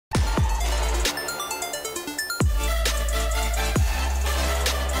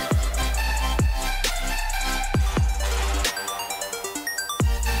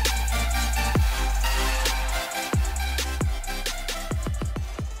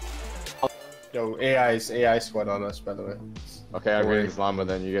Yo, AI squad on us, by the way. Okay, I'm getting this llama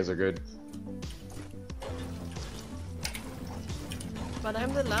then. You guys are good. But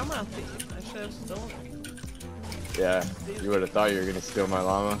I'm the llama thief. I should have stolen it. Yeah, you would have thought you were gonna steal my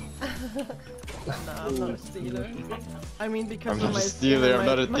llama. No, I'm not a stealer. I mean, because I'm of not my a stealer, I'm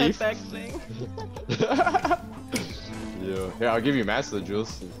not a my thief. back thing. Yeah. Here, I'll give you master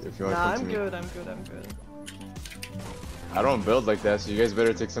Jewelz if you want to come to me. I'm good. I don't build like that, so you guys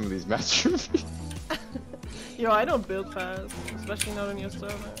better take some of these mats from me. Yo, I don't build fast, especially not on your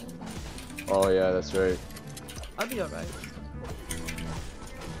server. Oh yeah, that's right. I'll be alright.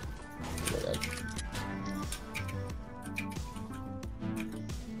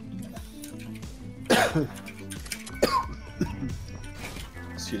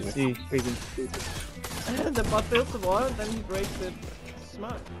 Excuse me. He's freaking stupid. The bot builds the wall and then he breaks it.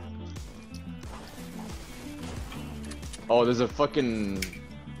 Smart. Oh, there's a fucking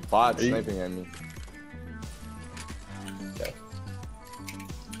bot sniping at me. Okay.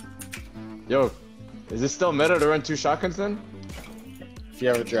 Yo, is this still meta to run 2 shotguns then? If you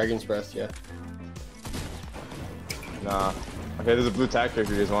have a dragon's breath, yeah. Nah. Okay, there's a blue tactic if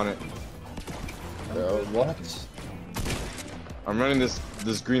you guys want it. Bro, what? I'm running this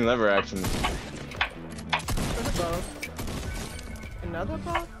green lever action. What about? Another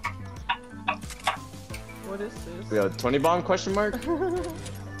bot? What is this? Yeah, 20 bomb question mark?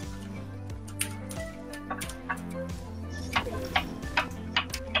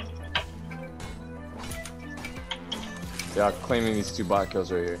 Yeah, claiming these 2 bot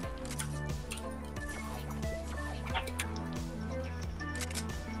kills right here.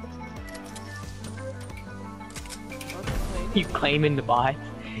 You claiming the bot?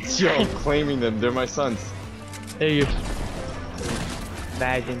 Yo, I'm claiming them. They're my sons. There you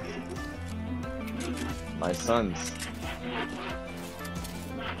imagine. My sons.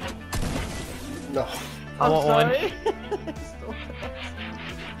 No. I want one.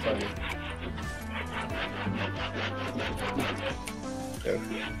 Funny. Yeah.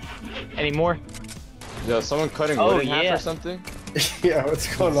 Any more? Yo, someone cutting Oh, wood in half yeah. or something? Yeah,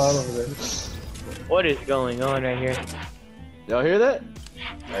 what's going on over there? What is going on right here? Y'all hear that?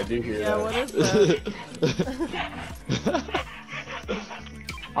 I do hear Yeah, that. what is that?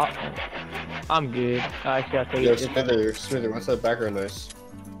 I'm good. Actually, I'll take Yo, it. Smither, what's that background noise?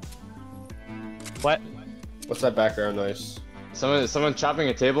 What? What's that background noise? Someone chopping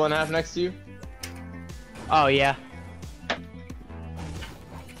a table in half next to you? Oh, yeah.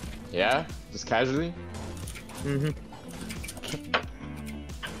 Yeah? Just casually? Mm-hmm.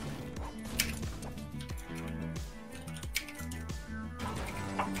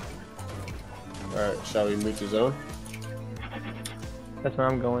 Alright, shall we move to zone? That's where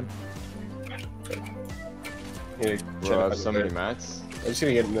I'm going. Yeah, Bro, I have so many mats. I'm just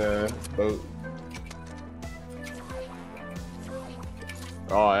gonna get in the boat.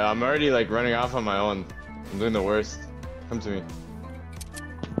 Oh, yeah, I'm already like running off on my own. I'm doing the worst. Come to me.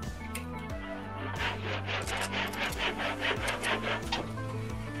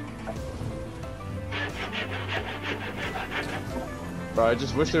 Bro, I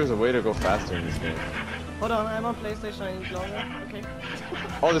just wish there was a way to go faster in this game. Hold on, I'm on PlayStation, I need longer. Okay.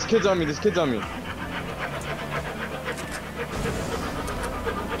 Oh, this kid's on me, this kid's on me.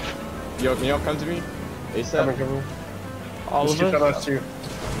 Yo, can y'all come to me? ASAP? Coming. All Let's of shoot us? us too.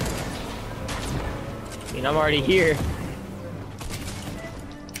 I mean, I'm already here.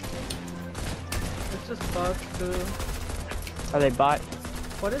 It's just bugs too. Are they bots?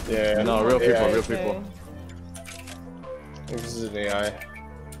 What is Yeah, this? No, real people, AI. real people. I think this is an AI.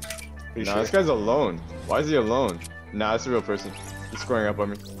 Pretty Nah, sure. this guy's alone. Why is he alone? Nah, it's a real person. He's scoring up on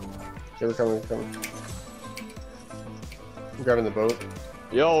me. Okay, we're coming, we're coming. I'm grabbing the boat.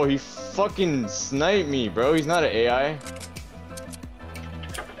 Yo, he fucking sniped me, bro. He's not an AI.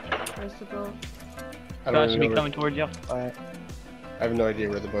 Where's the boat? I So I don't should even be know coming towards you. I have no idea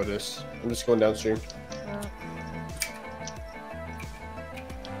where the boat is. I'm just going downstream.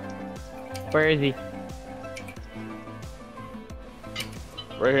 Where is he?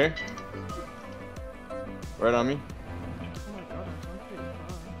 Right here. Right on me. Oh my god, I'm pretty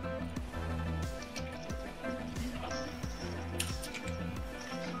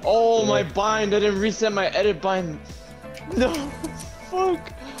far. Oh, my bind. I didn't reset my edit bind. No.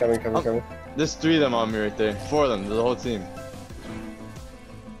 Fuck. Coming. There's 3 of them on me right there. 4 of them. There's a whole team.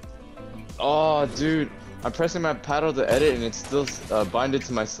 Oh, dude. I'm pressing my paddle to edit and it's still binded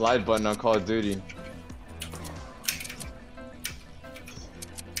to my slide button on Call of Duty.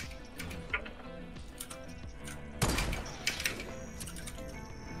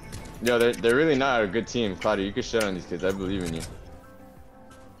 Yo, they're really not a good team. Claudia, you can shit on these kids. I believe in you.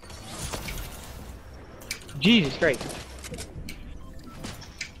 Jesus Christ.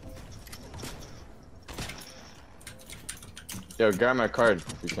 Yo, grab my card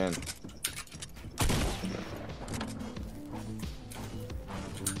if you can.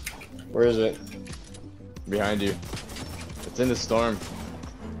 Where is it? Behind you. It's in the storm.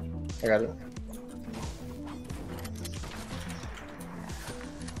 I got it.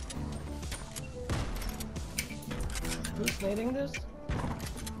 Who's nading this?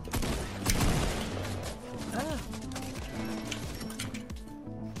 Ah.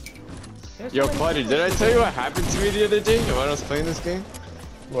 There's Yo, so many Claudia, people. did I tell you what happened to me the other day when I was playing this game?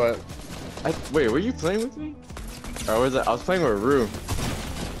 What? Wait, were you playing with me? Or was I was playing with Rue.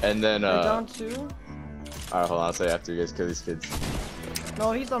 And then, You're down too? Alright, hold on, I'll say after you guys kill these kids.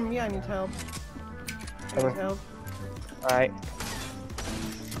 No, he's on me. I need help. I need help. Alright.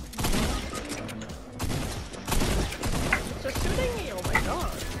 They're shooting me. Oh my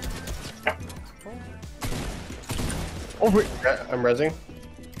god. Over. I'm rezzing.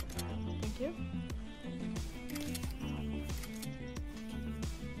 Thank you.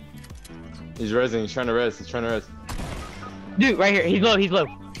 He's rezzing, he's trying to res, he's trying to res. Dude, right here. He's low. He's low.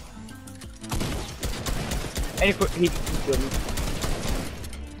 And he's good.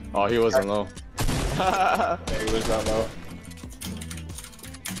 Oh, he wasn't low. Yeah, he was not low.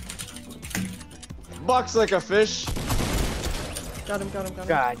 Box like a fish. Got him. Got him. Got him.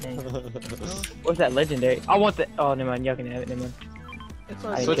 God dang. What's that legendary? I want the. Oh, never mind. Y'all can have it. Never mind. It's I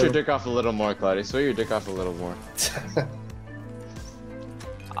on. Switch kill your him. dick off a little more, Claudia. Switch your dick off a little more.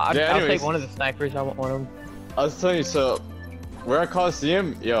 I'll anyways. take one of the snipers. I want one of them. I was telling you, so we're at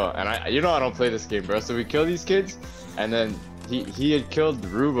Coliseum, yo, and I don't play this game, bro. So we kill these kids, and then he had killed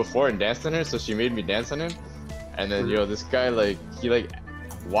Rue before and danced on her, so she made me dance on him. And then yo, this guy he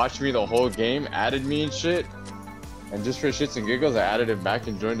watched me the whole game, added me and shit, and just for shits and giggles, I added him back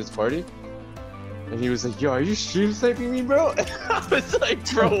and joined his party. And he was like, yo, are you stream sniping me, bro? And I was like,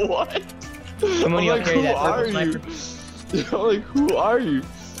 bro, what? Come on, I'm y'all like, carry who that are purple you? sniper. Yo, like, who are you?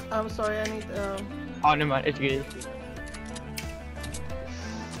 I'm sorry. I need. Oh, never mind. It's good.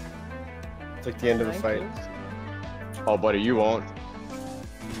 It's like the end of the fight. Oh, buddy, you won't.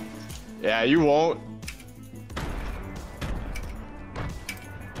 Yeah, you won't.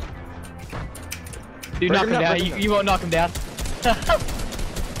 Dude, Break knock him him down, down. break him You won't knock him down.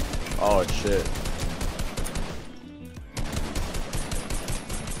 Oh, shit.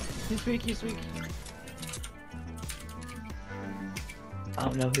 He's weak. He's weak. I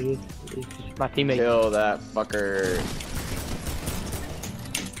don't know who it is. It's just my teammate. Kill that fucker.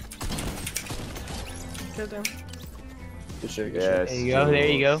 Killed him. Good shit, good Yes. There you go. There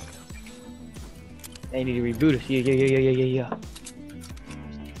you go. They need to reboot us. Yeah. shit.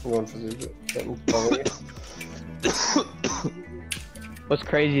 I'm going for the getting bullied. What's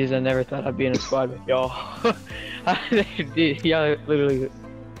crazy is I never thought I'd be in a squad with y'all. Dude, y'all literally.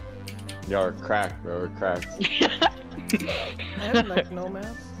 Y'all are cracked, bro. We're cracked. I have like no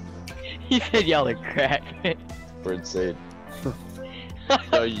maps. He said y'all are cracked. We're insane.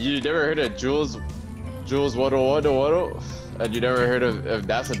 Yo, you never heard of Jewelz Wado? And you never heard of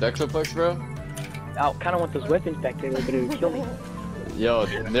that's a Dexoplex, bro? I kind of want those weapons back there, but it would kill me. Yo,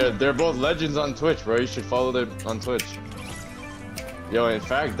 they're both legends on Twitch, bro. You should follow them on Twitch. Yo, in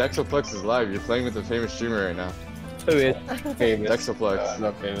fact, Dexoplex is live. You're playing with a famous streamer right now. Who is? Famous. Dexoplex.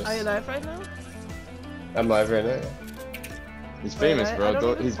 Not famous. Are you live right now? I'm live right now. He's Wait, famous, I bro.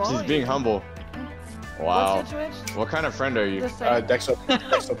 don't even He's follow being you. humble. Wow. What's your Twitch? What kind of friend are you? The same.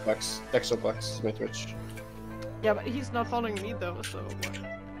 Dexoplex is my Twitch. Yeah, but he's not following me though, so what?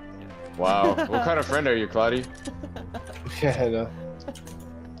 Wow. What kind of friend are you, Claudia? Yeah, I know.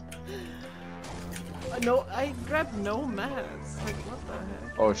 No, I grabbed no mats. Like, what the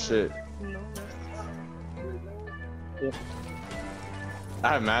heck? Oh shit. No mats. I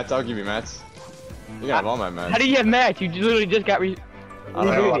have mats. I'll give you mats. You can have all my mats. How do you have match? You literally just got I don't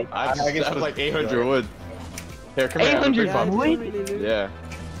know. rebooted. I guess have it like was- 800 wood. Here, come here. 800 Yeah, I wood? didn't really lose. Yeah.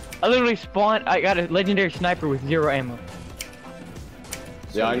 I literally spawned. I got a legendary sniper with 0 ammo.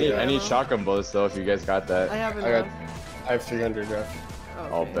 Yeah, I need ammo? shotgun bullets though. If you guys got I that. have I enough. I have 300 left.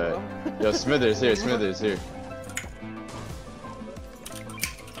 I'll Okay, bet. well. Yo, Smithers here. Smithers here.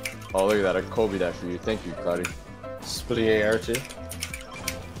 Oh, look at that. I Kobe that for you. Thank you, Claudia. Splitting AR too.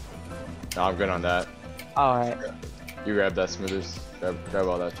 No, I'm good on that. Alright. You grab that, Smithers. Grab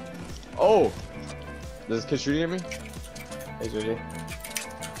all that. Oh! Does this kid shooting at me? Thanks, Rudy.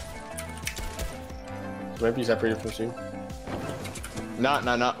 Might be separated from soon. Nah.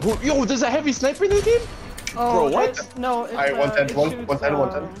 Who, yo, there's a heavy sniper in this game? Oh, Bro, what? No, it's, Alright, 110, it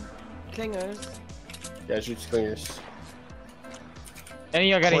 110. shoots, Clingers. Yeah, it shoots clingers.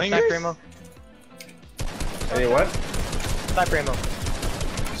 Any of y'all got any Slingers? sniper ammo? Any what? Sniper ammo.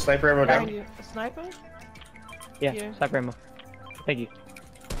 Sniper ammo down. A sniper? Yeah, Here. sniper ammo. Thank you.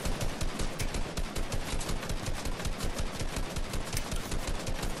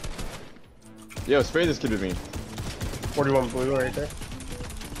 Yo, spray this kid with me. 41 blue right there.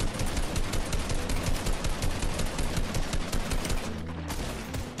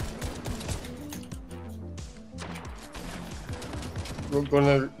 We're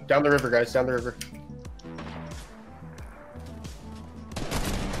going down the river, guys. Down the river.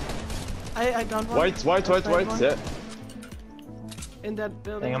 I got one. Whites, I sniped whites. one. Yeah. In that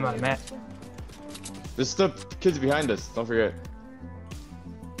building. Dang, I'm not mad. There's still kids behind us. Don't forget.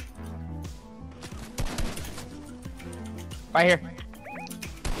 Right here.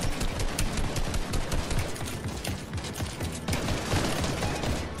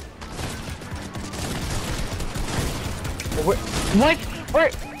 What? Where?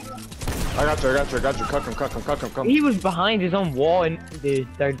 I got you. Come. He was behind his own wall and the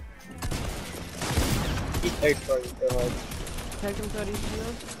third. He's third story so hard. Take him 30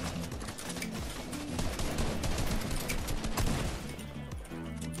 shield.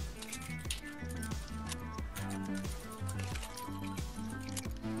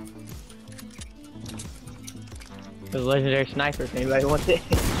 The legendary sniper, if anybody wants it.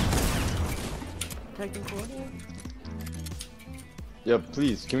 Take him 40. Yeah,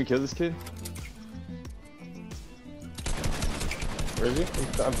 please. Can we kill this kid? Where is he?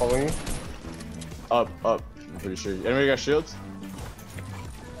 I'm following you. Up. I'm pretty sure. Anybody got shields?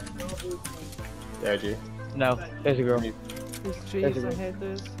 Yeah, I do. No, there's a girl. These trees, I hate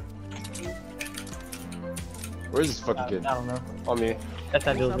this. Where's this fucking kid? I don't know. On me. That's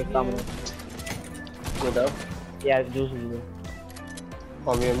not Jewelz. Up That's Domino. Go down. Yeah, Jewelz is the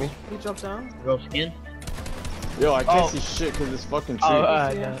On me. He dropped down. girl skin. Yo, I can't Oh. see shit because this fucking tree. Oh, no.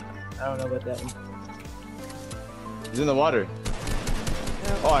 I don't know about that one. He's in the water.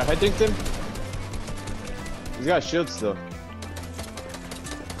 Yeah. Oh, I head dinked him. He's got shields still.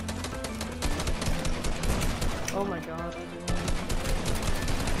 Oh my god.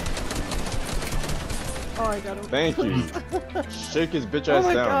 Oh, I got him. Thank you. Shake his bitch Oh ass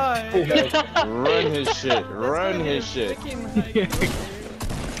my down. god. Run his shit. That's Run gonna his be shit. freaking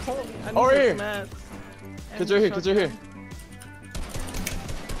high. Holy, I need Over this here. mats. Kids And right here. Kids right here.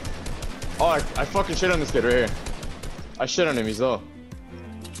 Oh, I fucking shit on this kid right here. I shit on him. He's low.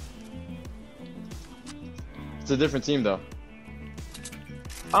 It's a different team though.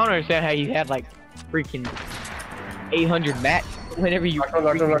 I don't understand how you had like freaking 800 mats whenever you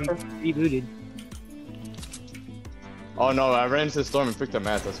Knock him. rebooted. Oh no, I ran into the storm and picked up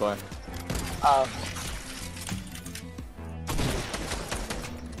mats. That's why.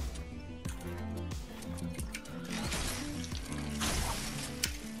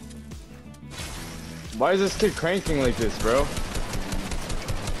 Why is this kid cranking like this, bro?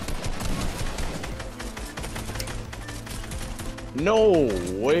 No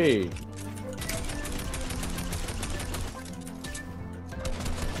way.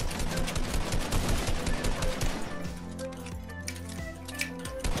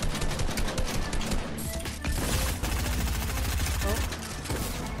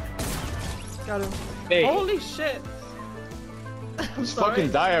 Got him. Hey. Holy shit. I'm Just sorry.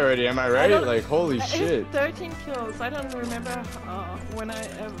 fucking die already, am I right? don't- Like, holy It's shit. 13 kills. I don't remember when I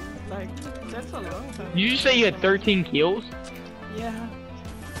like. That's a long time. Did you just say you had 13 kills? Yeah.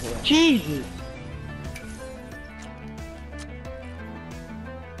 Jesus!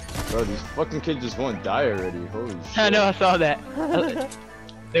 Bro, these fucking kids just won't die already. Holy shit. I know, I saw that.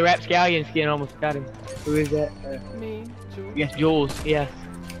 The Rapscallion skin almost got him. Who is that? Me, Jewelz. Yes, Jewelz. Yeah.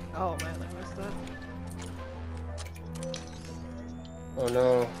 Oh man, I missed that. Oh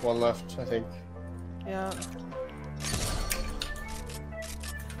no, one left, I think. Yeah.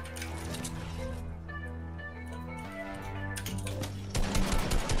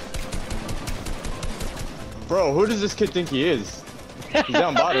 Bro, who does this kid think he is? He's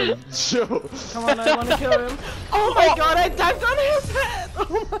down bottom. Yo. Come on, I want to kill him. Oh my god, I dived on his head.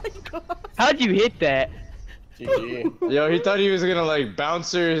 Oh my god. How'd you hit that? GG. Yo, he thought he was gonna like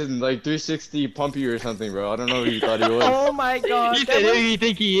bouncer and like 360 pump you or something, bro. I don't know who he thought he was. Oh my god. You That said who was, do you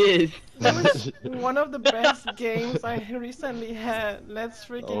think he is? that was one of the best games I recently had. Let's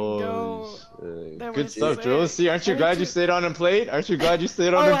freaking go. Shit. That Good was stuff, sick. Jewelz. See, aren't you I glad need you to- stayed on and played? Aren't you glad you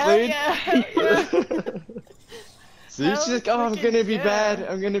stayed on Oh and hell played? yeah. Yeah. See, she's like, oh, I'm freaking- gonna be yeah. bad.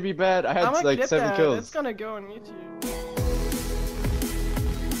 I'm gonna be bad. I I'm had gonna like clip 7 that. kills. It's gonna go on YouTube.